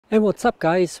Hey, what's up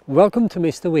guys? Welcome to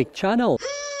Mr. Week channel.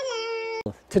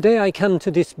 Today I come to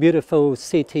this beautiful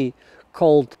city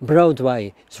called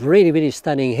Broadway. It's really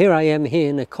stunning. Here I am here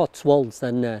in the Cotswolds,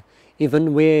 and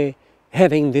even we're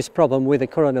having this problem with the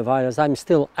coronavirus, I'm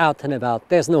still out and about.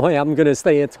 There's no way I'm gonna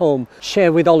stay at home,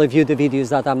 share with all of you the videos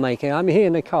that I'm making. I'm here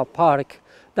in a car park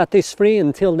that is free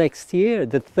until next year,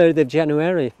 the 3rd of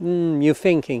January. You're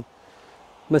thinking,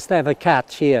 must have a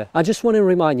catch here. I just want to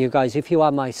remind you guys, if you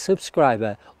are my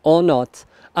subscriber or not,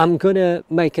 I'm gonna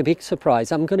make a big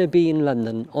surprise. I'm gonna be in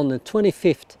London on the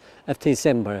 25th of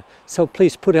December, so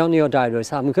please put it on your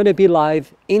diaries. I'm gonna be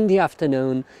live in the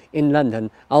afternoon in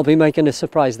London. I'll be making a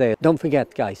surprise there. Don't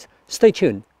forget guys, stay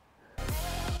tuned.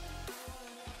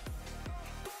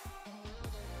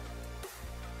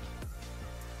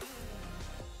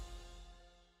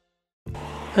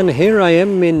 And here I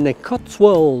am in the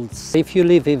Cotswolds. If you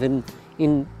live even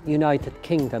in United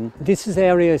Kingdom, this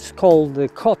area is called the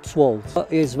Cotswolds.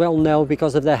 It is well known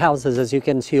because of the houses. As you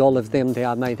can see, all of them, they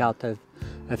are made out of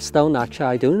stone. Actually,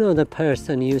 I do know the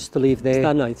person who used to live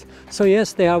there. So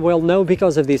yes, they are well known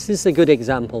because of this. This is a good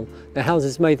example. The house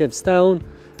is made of stone,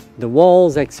 the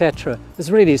walls, etc. It's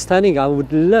really stunning. I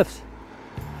would love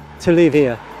to live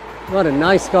here. What a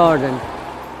nice garden.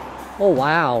 Oh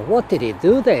wow, what did he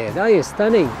do there? That is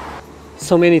stunning.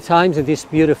 So many times in this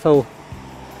beautiful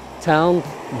town,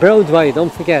 Broadway,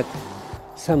 don't forget.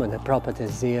 Some of the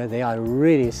properties here, they are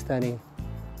really stunning.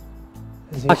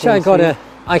 Actually,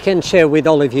 I can share with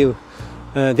all of you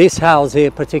this house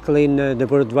here, particularly in the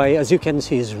Broadway, as you can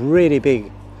see, is really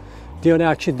big.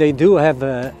 Actually, they do have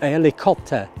a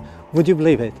helicopter. Would you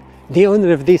believe it? The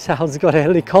owner of this house got a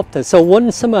helicopter. So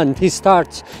once a month he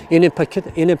starts in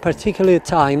a particular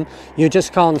time. You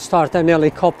just can't start an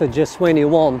helicopter just when you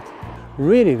want.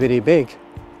 Really big.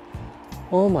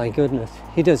 Oh my goodness.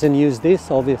 He doesn't use this,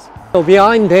 obviously. So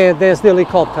behind there's the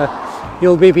helicopter.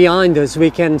 You'll be behind us. We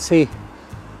can see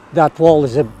that wall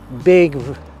is a big,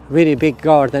 really big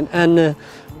garden. And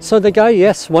so the guy,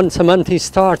 yes, once a month he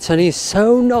starts, and he's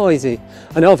so noisy.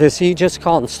 And obviously he just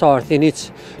can't start. He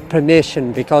needs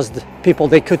permission because the people,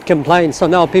 they could complain. So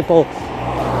now people,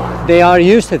 they are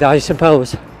used to it, I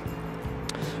suppose.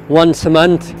 Once a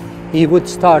month he would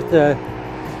start the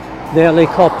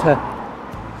helicopter.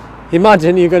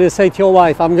 Imagine you're going to say to your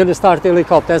wife, I'm going to start the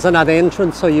helicopter. There's another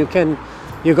entrance, so you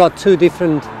got two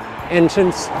different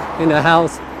entrances in a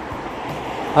house.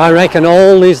 I reckon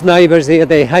all these neighbours here,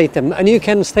 they hate them. And you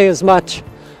can stay as much,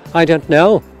 I don't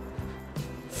know,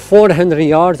 400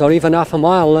 yards or even half a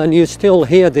mile, and you still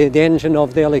hear the engine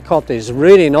of the helicopter. It's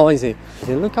really noisy.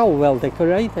 Look how well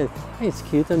decorated. It's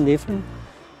cute and different.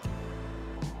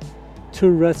 To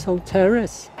Russell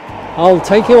Terrace. I'll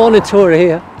take you on a tour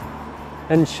here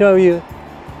and show you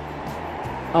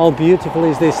how beautiful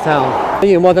is this town.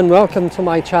 You're more than welcome to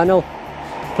my channel.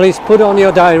 Please put on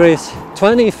your diaries,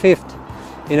 25th.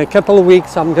 In a couple of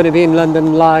weeks I'm going to be in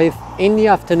London live in the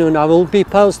afternoon. I will be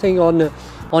posting on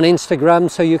Instagram,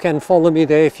 so you can follow me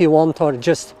there if you want, or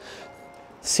just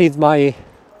see my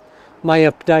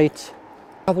update.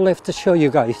 I will have to show you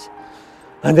guys,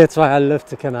 and that's why I love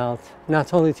to come out,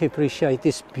 not only to appreciate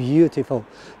these beautiful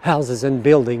houses and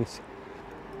buildings,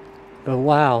 but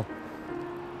wow,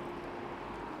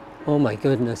 oh my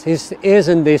goodness,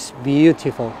 isn't this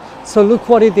beautiful? So look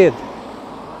what he did.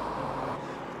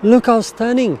 Look how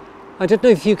stunning. I don't know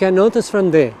if you can notice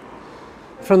from there,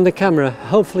 from the camera.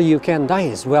 Hopefully you can. That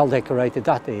is well decorated.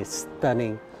 That is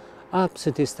stunning.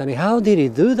 Absolutely stunning. How did he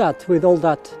do that with all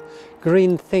that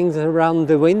green things around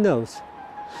the windows?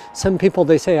 Some people,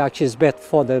 they say actually it's better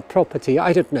for the property.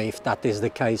 I don't know if that is the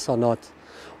case or not.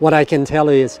 What I can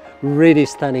tell you is really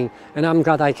stunning. And I'm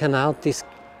glad I can help these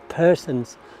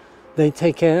persons. They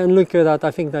take care. And look at that. I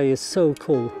think that is so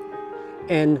cool.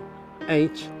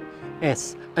 NHS.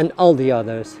 And all the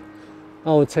others.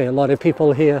 I would say a lot of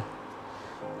people here,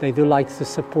 they do like to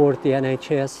support the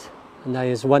NHS, and that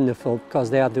is wonderful because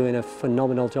they are doing a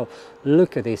phenomenal job.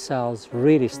 Look at this house,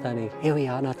 really stunning. Here we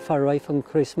are, not far away from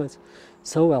Christmas.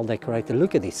 So well decorated.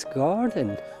 Look at this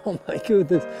garden. Oh my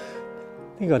goodness.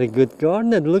 They got a good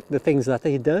garden, and look the things that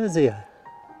he does here.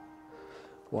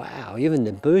 Wow, even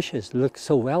the bushes look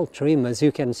so well trimmed, as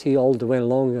you can see all the way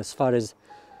along, as far as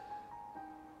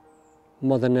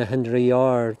more than 100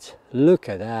 yards. Look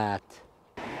at that.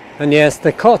 And yes,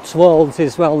 the Cotswolds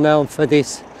is well known for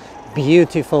this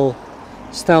beautiful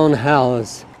stone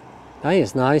house. That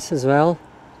is nice as well.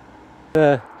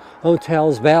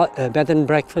 Hotels, bed and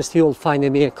breakfast, you'll find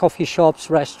them here. Coffee shops,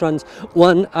 restaurants,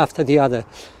 one after the other.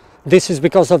 This is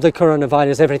because of the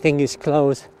coronavirus, everything is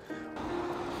closed.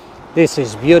 This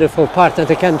is beautiful part of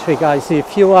the country, guys.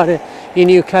 If you are in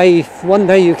UK, if one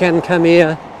day you can come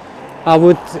here, I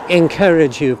would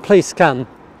encourage you, please come.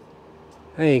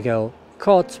 There you go,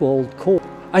 Cotswold Court.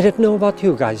 I don't know about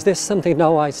you guys, there's something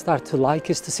now I start to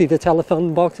like is to see the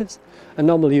telephone boxes. And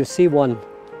normally you see one,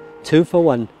 2 for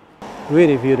 1.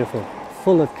 Really beautiful,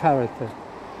 full of character.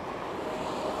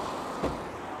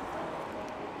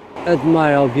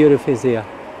 Admire how beautiful it is here,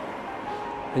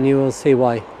 and you will see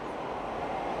why.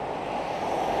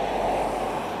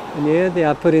 And yeah, they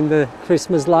are putting the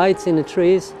Christmas lights in the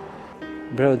trees.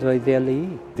 Broadway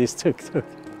Delhi, this tuk-tuk.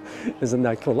 Isn't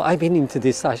that cool? I've been into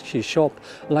this actually shop.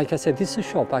 Like I said, this is a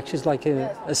shop, actually it's like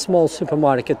a small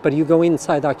supermarket, but you go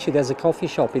inside, actually there's a coffee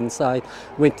shop inside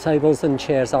with tables and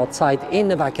chairs outside in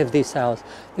the back of this house.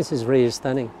 This is really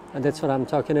stunning, and that's what I'm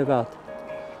talking about.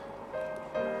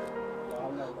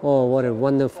 Oh, what a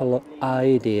wonderful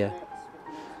idea.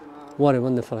 What a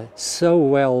wonderful, so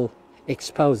well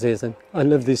exposed, isn't it? I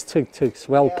love these tuk-tuks,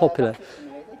 well popular.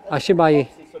 Actually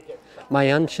my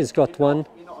aunt, she's got one.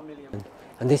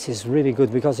 And this is really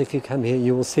good because if you come here,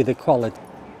 you will see the quality.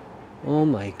 Oh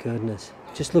my goodness,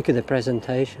 just look at the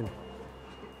presentation.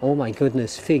 Oh my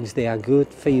goodness, figs, they are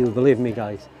good for you, believe me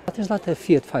guys. That is like a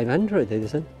Fiat 500,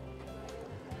 isn't it?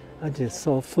 I just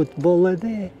saw a footballer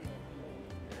there.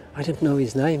 I don't know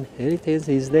his name. Here it is,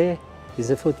 he's there. He's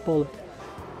a footballer.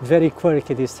 Very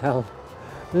quirky, this town.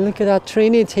 Look at that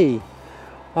Trinity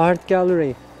Art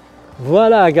Gallery.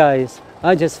 Voila guys,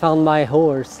 I just found my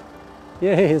horse.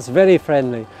 Yeah, he's very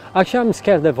friendly. Actually, I'm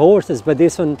scared of horses, but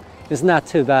this one is not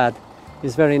too bad.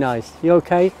 It's very nice. You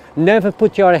okay? Never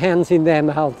put your hands in their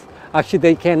mouth. Actually,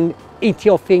 they can eat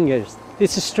your fingers.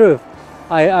 This is true.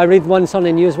 I read once on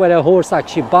the news where a horse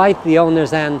actually bit the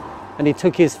owner's hand and he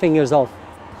took his fingers off.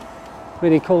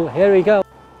 Really cool. Here we go.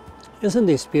 Isn't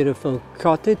this beautiful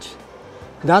cottage?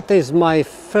 That is my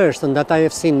first one that I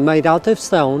have seen made out of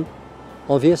stone,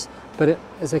 obvious, but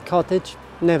as a cottage,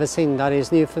 never seen. That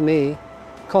is new for me.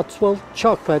 Cotswold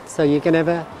chocolate, so you can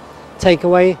ever take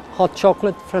away hot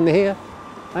chocolate from here.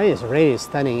 That is really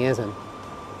stunning, isn't it?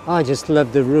 I just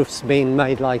love the roofs being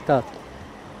made like that.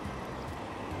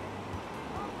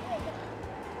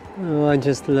 Oh, I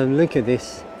just love, look at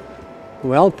this.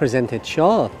 Well presented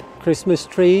shop. Christmas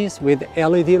trees with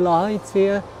LED lights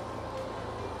here.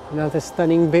 Another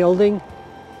stunning building.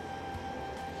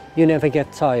 You never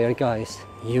get tired, guys.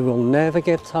 You will never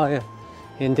get tired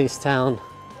in this town.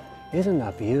 Isn't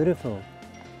that beautiful?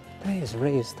 That is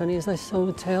really stunning. Is this a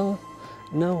hotel?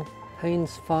 No,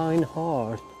 Haynes Fine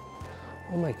Heart.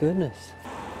 Oh my goodness.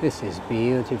 This is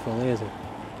beautiful, isn't it?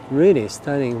 Really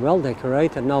stunning, well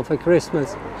decorated now for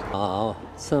Christmas. Oh,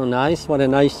 so nice. What a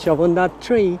nice job on that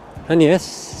tree. And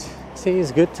yes, see,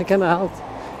 it's good to come out,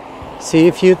 see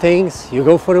a few things. You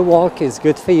go for a walk, it's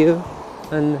good for you.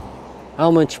 And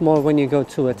how much more when you go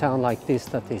to a town like this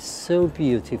that is so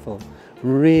beautiful.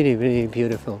 Really, really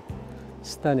beautiful.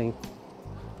 Stunning.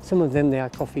 Some of them, they are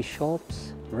coffee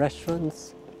shops,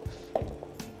 restaurants,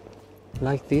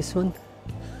 like this one.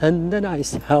 And the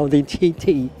nice Audi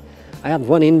TT. I had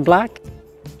one in black.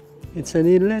 It's an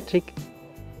electric.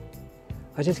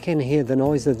 I just can hear the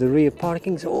noise of the rear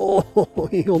parkings. Oh,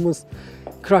 he almost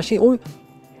crashed it. Oh, I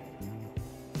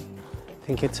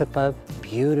think it's a pub.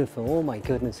 Beautiful. Oh my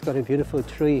goodness, got a beautiful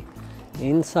tree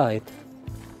inside.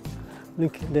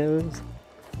 Look at those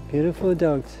beautiful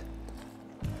dogs.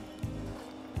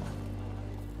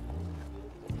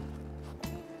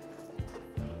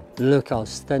 Look how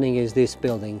stunning is this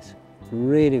building.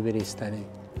 Really, really stunning.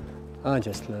 I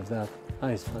just love that.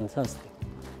 That is fantastic.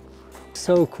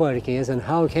 So quirky, isn't it?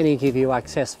 How can he give you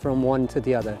access from one to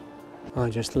the other? I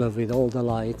just love with all the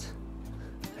lights.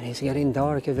 And it's getting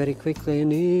darker very quickly,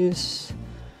 and it's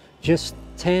just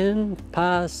 3:10.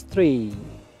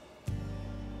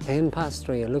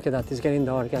 3:10. Look at that, it's getting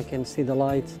dark. I can see the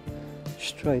lights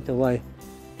straight away.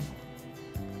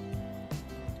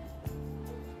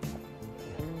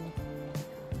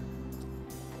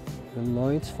 The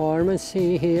Lloyd's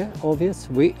Pharmacy here, obvious.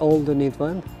 We all need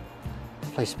one.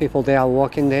 Place people, they are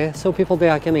walking there. So people, they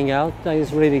are coming out. That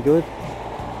is really good.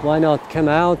 Why not come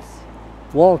out,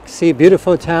 walk, see a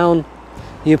beautiful town.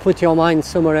 You put your mind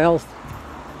somewhere else.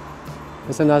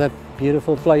 There's another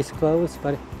beautiful place close,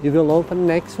 but it will open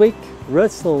next week.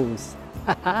 Russell's.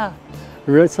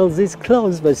 Russell's is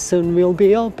closed, but soon will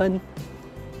be open.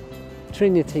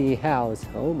 Trinity House.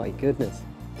 Oh my goodness.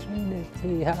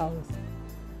 Trinity House.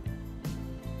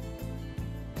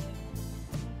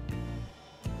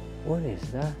 What is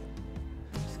that?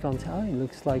 Just can't tell. It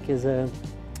looks like it's a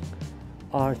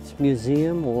art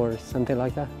museum or something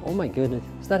like that. Oh my goodness,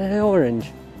 is that an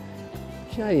orange?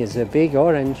 That is a big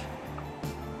orange.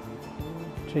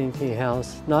 Trinity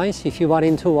House. Nice if you are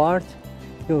into art.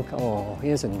 Look, oh,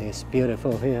 isn't this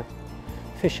beautiful here?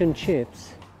 fish and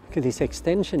chips. Look at this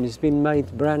extension, it's been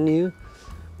made brand new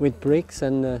with bricks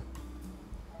and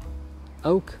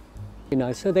oak. You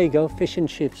know, so there you go, fish and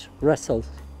chips, Russell's.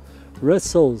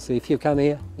 Russell's, if you come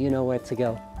here, you know where to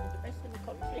go. The best in the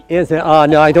country. Is there? Oh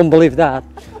no, I don't believe that.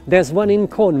 There's one in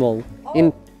Cornwall,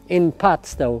 in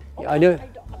Padstow. I know.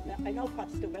 I know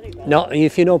Padstow very well. No,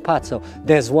 if you know Padstow,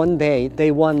 there's one day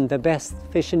they won the best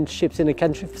fish and chips in the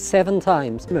country 7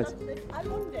 times. I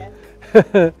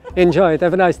wonder. Enjoy it,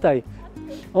 have a nice day.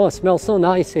 Oh, it smells so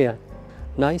nice here.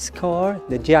 Nice car,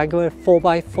 the Jaguar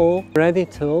 4x4, ready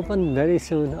to open very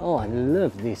soon. Oh, I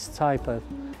love this type of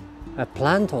a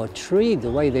plant or tree, the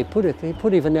way they put it. They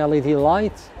put even LED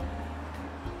lights.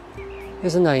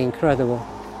 Isn't that incredible?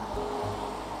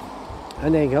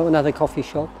 And there you go, another coffee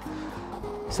shop.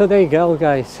 So there you go,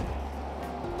 guys.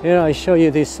 Here I show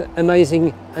you this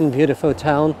amazing and beautiful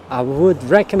town. I would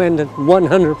recommend it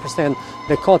 100%.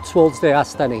 The Cotswolds, they are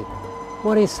stunning.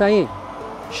 What are you saying?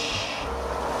 Shh.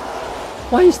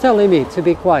 Why are you telling me to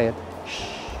be quiet? Shh.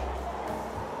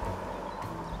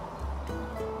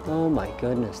 Oh my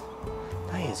goodness.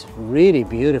 That is really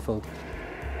beautiful.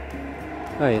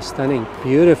 That is stunning,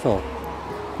 beautiful.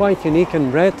 Quite unique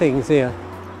and rare things here.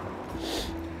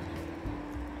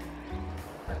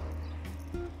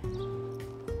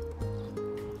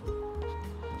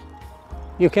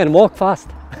 You can walk fast.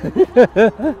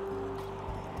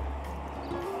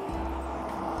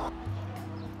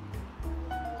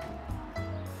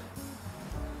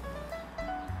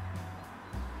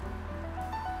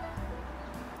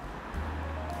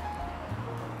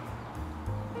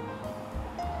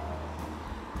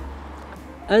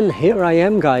 And here I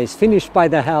am, guys, finished by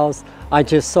the house I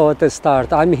just saw at the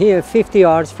start. I'm here 50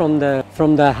 yards from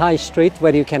the high street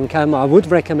where you can come. I would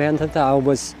recommend it.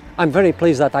 I'm very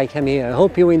pleased that I came here. I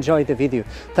hope you enjoyed the video.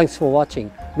 Thanks for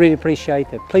watching. Really appreciate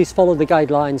it. Please follow the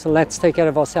guidelines and let's take care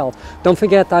of ourselves. Don't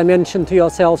forget, I mentioned to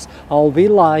yourselves, I'll be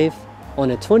live on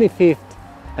the 25th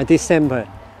of December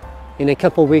in a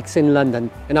couple of weeks in London,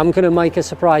 and I'm going to make a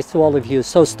surprise to all of you.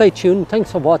 So stay tuned.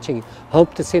 Thanks for watching.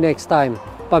 Hope to see you next time.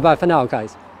 Bye bye for now,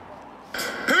 guys.